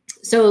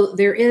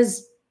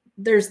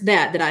there's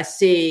that I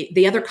see.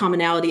 The other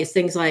commonality is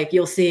things like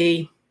you'll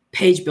see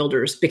page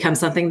builders become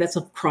something that's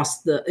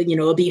across the,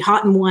 it'll be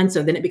hot in one,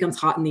 so then it becomes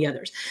hot in the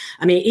others.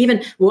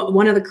 Even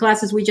one of the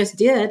classes we just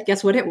did,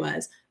 guess what it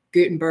was?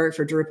 Gutenberg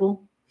for Drupal.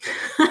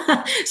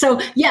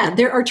 So yeah,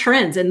 there are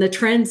trends, and the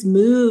trends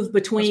move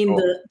between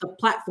the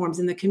platforms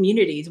and the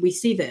communities. We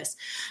see this.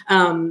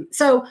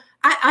 So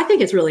I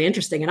think it's really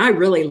interesting, and I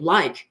really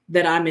like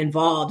that I'm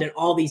involved in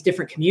all these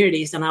different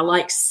communities, and I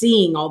like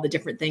seeing all the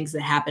different things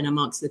that happen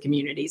amongst the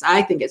communities.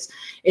 I think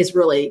it's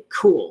really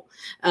cool.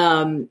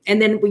 And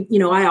then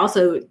I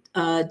also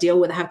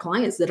have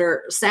clients that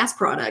are SaaS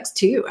products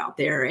too out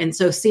there, and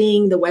so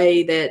seeing the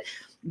way that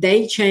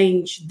they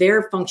change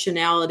their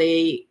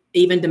functionality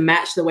even to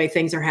match the way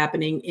things are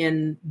happening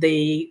in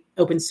the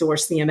open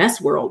source CMS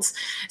worlds.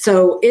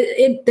 So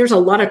there's a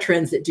lot of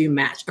trends that do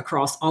match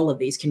across all of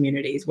these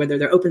communities, whether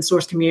they're open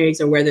source communities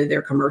or whether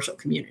they're commercial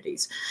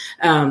communities.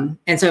 And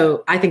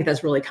so I think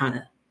that's really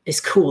it's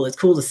cool. It's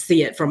cool to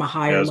see it from a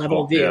higher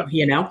level view,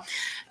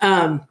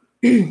 And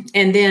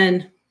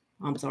then,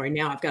 I'm sorry,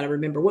 now I've got to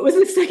remember, what was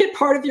the second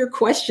part of your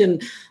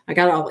question? I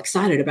got all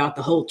excited about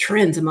the whole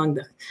trends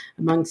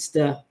amongst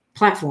the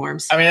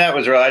platforms. That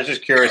was I was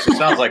just curious. It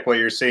sounds like what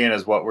you're seeing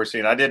is what we're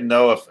seeing. I didn't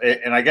know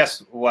and I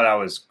guess what I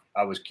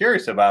was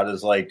curious about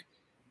is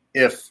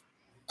if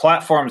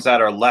platforms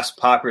that are less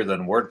popular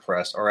than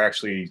WordPress are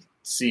actually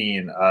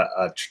seeing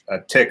a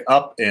tick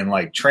up in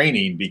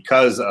training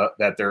because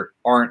that there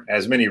aren't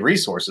as many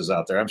resources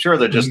out there. I'm sure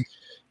they're just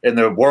in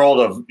the world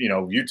of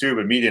YouTube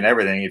and media and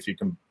everything. If you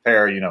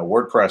compare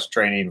WordPress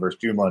training versus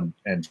Joomla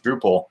and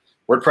Drupal,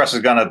 WordPress is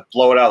going to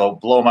blow them out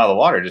of the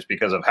water just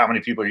because of how many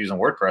people are using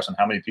WordPress and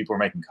how many people are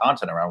making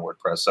content around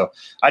WordPress. So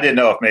I didn't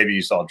know if maybe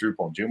you saw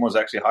Drupal and Joomla was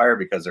actually higher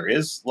because there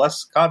is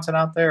less content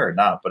out there or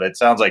not. But it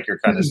sounds like you're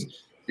kind of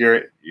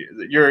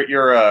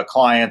your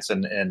clients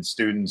and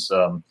students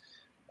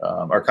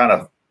are kind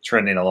of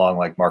trending along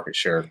like market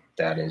share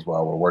data as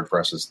well, where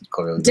WordPress is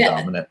clearly the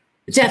dominant.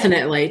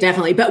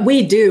 Definitely. But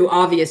we do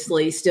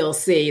obviously still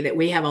see that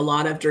we have a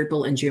lot of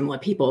Drupal and Joomla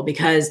people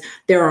because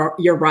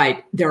you're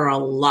right, there are a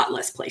lot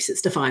less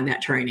places to find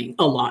that training,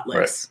 a lot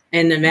less. Right.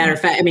 And as a matter of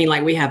fact,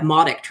 we have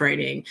Mautic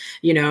training,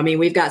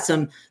 we've got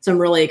some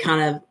really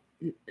kind of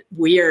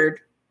weird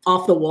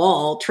off the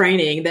wall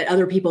training that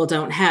other people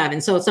don't have.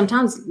 And so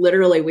sometimes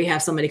literally we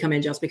have somebody come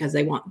in just because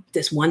they want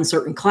this one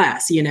certain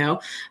class,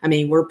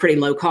 we're pretty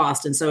low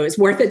cost. And so it's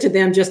worth it to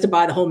them just to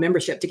buy the whole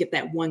membership to get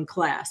that one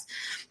class.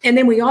 And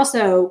then we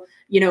also,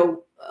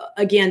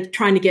 again,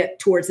 trying to get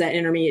towards that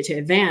intermediate to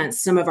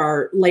advanced, some of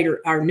our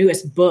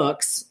newest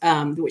books,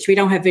 which we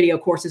don't have video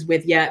courses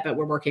with yet, but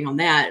we're working on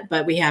that.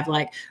 But we have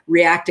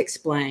React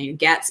Explained,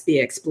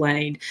 Gatsby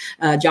Explained,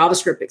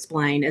 JavaScript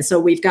Explained. And so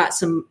we've got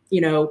some,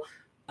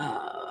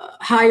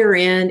 higher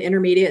end,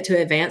 intermediate to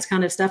advanced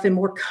kind of stuff and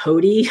more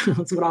codey,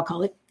 that's what I'll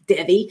call it,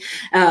 devy.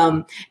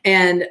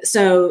 And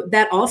so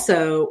that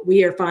also,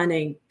 we are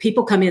finding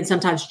people come in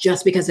sometimes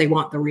just because they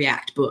want the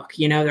React book.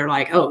 They're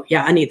like, oh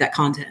yeah, I need that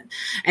content.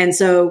 And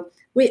so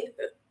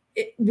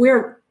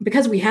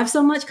because we have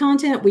so much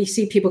content, we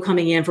see people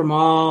coming in from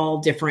all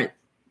different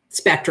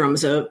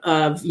spectrums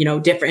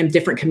of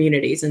different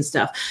communities and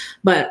stuff.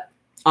 But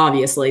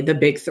obviously the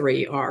big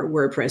three are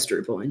WordPress,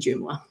 Drupal, and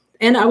Joomla.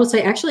 And I would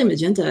say actually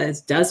Magenta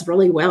does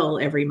really well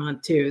every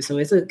month too. So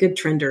it's a good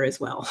trender as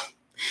well.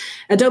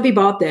 Adobe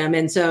bought them.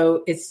 And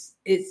so it's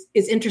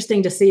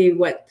interesting to see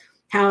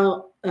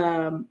how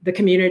the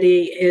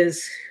community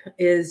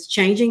is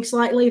changing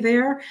slightly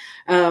there.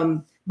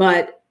 And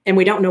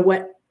we don't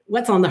know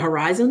what's on the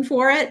horizon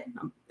for it,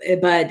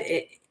 but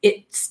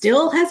it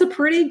still has a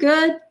pretty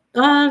good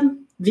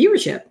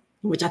viewership,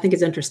 which I think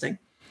is interesting.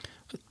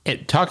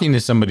 Talking to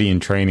somebody in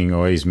training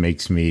always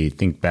makes me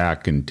think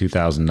back in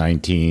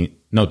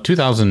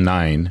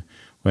 2009,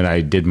 when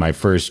I did my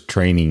first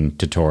training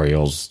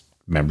tutorials,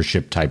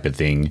 membership type of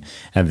thing.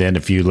 And then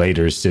a few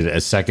later did it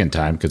a second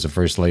time because the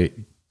first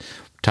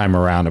time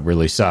around it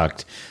really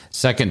sucked.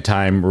 Second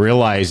time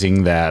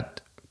realizing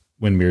that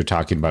when we were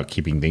talking about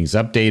keeping things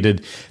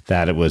updated,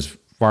 that it was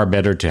far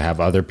better to have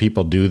other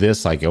people do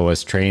this, like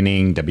OS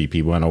Training,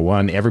 WP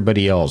 101,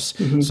 everybody else.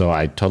 Mm-hmm. So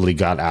I totally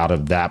got out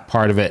of that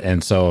part of it.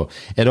 And so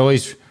it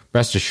always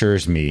rest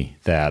assures me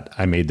that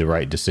I made the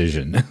right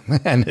decision.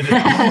 And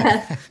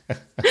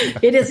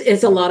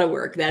it's a lot of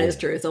work. That is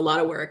true. It's a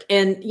lot of work.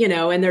 And,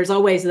 and there's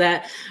always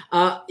that,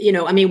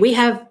 we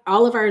have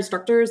all of our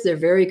instructors, they're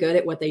very good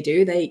at what they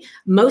do.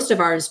 Most of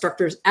our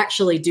instructors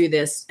actually do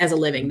this as a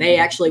living. They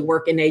actually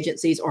work in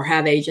agencies or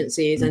have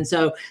agencies. And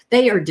so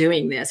they are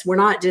doing this. We're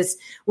not just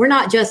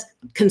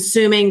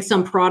consuming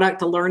some product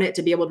to learn it,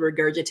 to be able to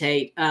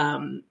regurgitate,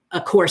 a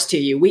course to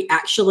you.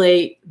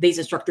 These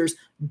instructors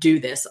do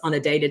this on a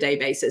day-to-day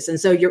basis. And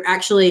so you're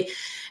actually,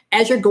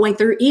 as you're going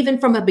through, even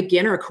from a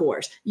beginner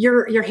course,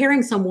 you're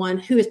hearing someone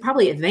who is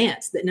probably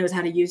advanced, that knows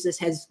how to use this,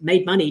 has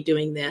made money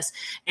doing this.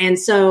 And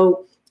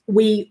so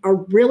we are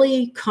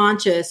really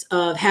conscious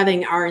of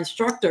having our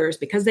instructors,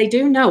 because they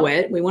do know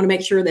it. We want to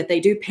make sure that they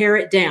do pare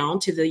it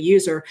down to the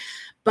user.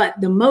 But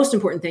the most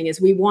important thing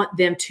is we want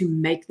them to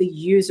make the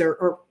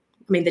user,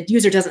 the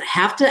user doesn't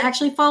have to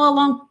actually follow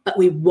along, but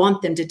we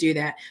want them to do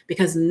that,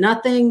 because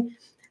nothing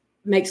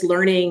makes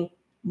learning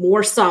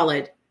more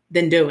solid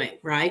than doing,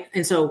 right?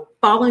 And so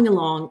following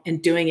along and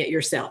doing it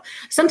yourself.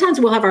 Sometimes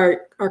we'll have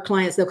our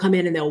clients, they'll come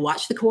in and they'll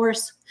watch the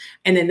course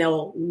and then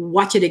they'll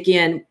watch it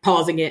again,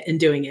 pausing it and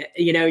doing it.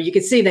 You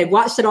can see they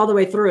watched it all the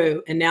way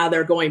through and now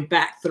they're going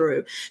back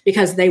through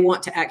because they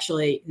want to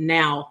actually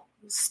now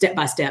step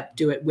by step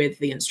do it with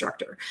the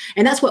instructor.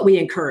 And that's what we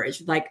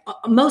encourage. Like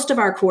most of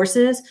our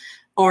courses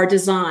are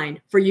designed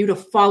for you to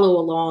follow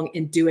along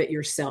and do it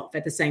yourself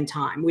at the same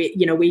time.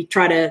 We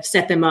try to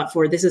set them up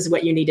for, this is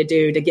what you need to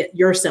do to get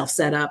yourself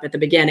set up at the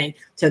beginning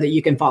so that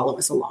you can follow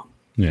us along.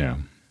 Yeah.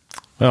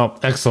 Well,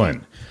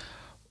 excellent.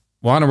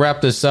 Want to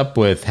wrap this up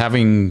with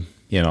having,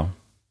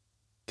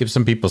 give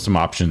some people some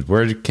options.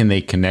 Where can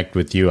they connect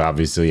with you?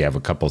 Obviously, you have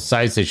a couple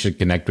sites they should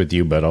connect with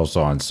you, but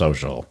also on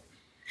social.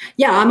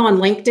 Yeah, I'm on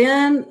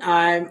LinkedIn.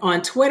 I'm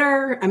on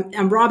Twitter.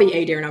 I'm Robbie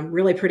Adair, and I'm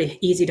really pretty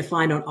easy to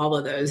find on all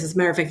of those. As a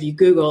matter of fact, if you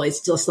Google, it's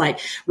just like,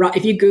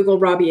 if you Google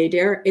Robbie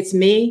Adair, it's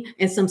me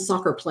and some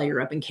soccer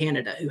player up in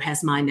Canada who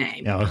has my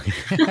name. Oh, okay.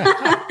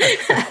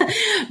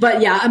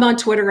 But yeah, I'm on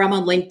Twitter. I'm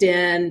on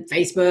LinkedIn,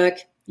 Facebook,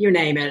 you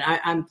name it.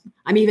 I'm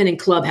even in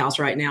Clubhouse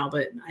right now,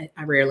 but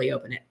I rarely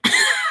open it.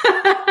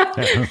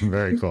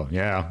 Very cool.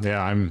 Yeah.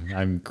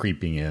 I'm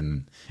creeping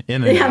in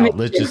and out.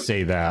 Let's just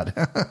say that.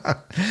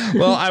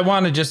 Well, I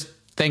want to just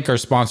thank our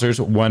sponsors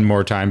one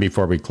more time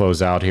before we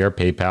close out here.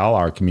 PayPal,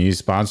 our community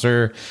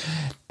sponsor.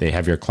 They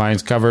have your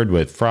clients covered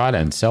with fraud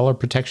and seller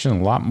protection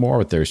and a lot more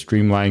with their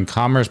streamlined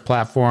commerce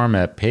platform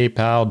at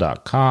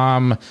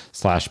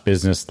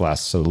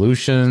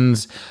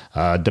paypal.com/business/solutions.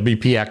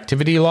 WP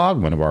Activity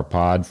Log, one of our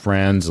pod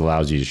friends,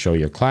 allows you to show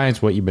your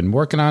clients what you've been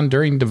working on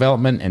during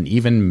development and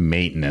even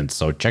maintenance.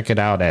 So check it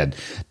out at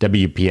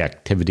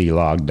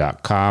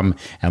WPActivityLog.com.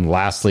 And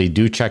lastly,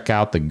 do check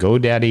out the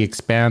GoDaddy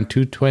Expand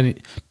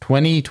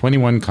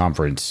 2021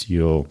 conference.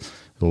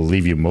 It'll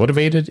leave you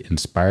motivated,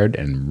 inspired,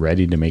 and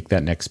ready to make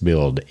that next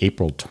build.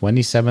 April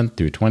 27th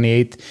through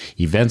 28th,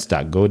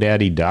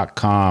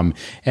 events.godaddy.com.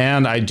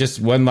 And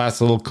one last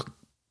little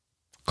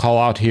call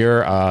out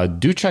here.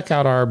 Do check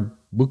out our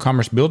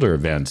WooCommerce Builder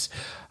events.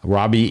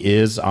 Robbie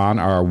is on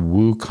our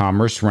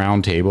WooCommerce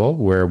Roundtable,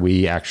 where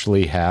we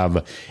actually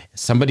have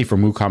somebody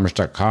from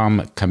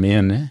WooCommerce.com come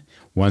in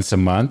once a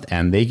month,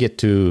 and they get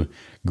to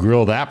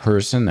grill that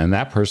person, and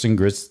that person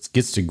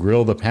gets to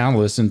grill the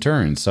panelists in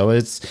turn. So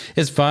it's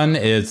fun.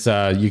 It's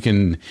you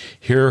can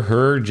hear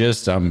her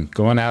just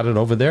going at it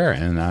over there,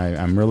 and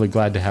I'm really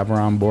glad to have her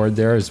on board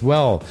there as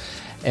well.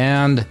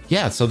 And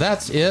yeah, so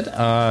that's it.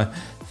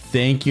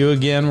 Thank you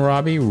again,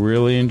 Robbie.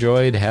 Really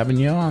enjoyed having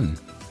you on.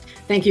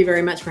 Thank you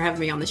very much for having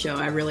me on the show.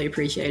 I really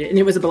appreciate it, and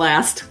it was a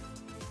blast.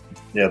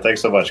 Yeah,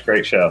 thanks so much.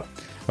 Great show.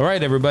 All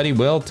right, everybody.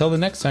 Well, till the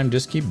next time,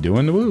 just keep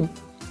doing the woo.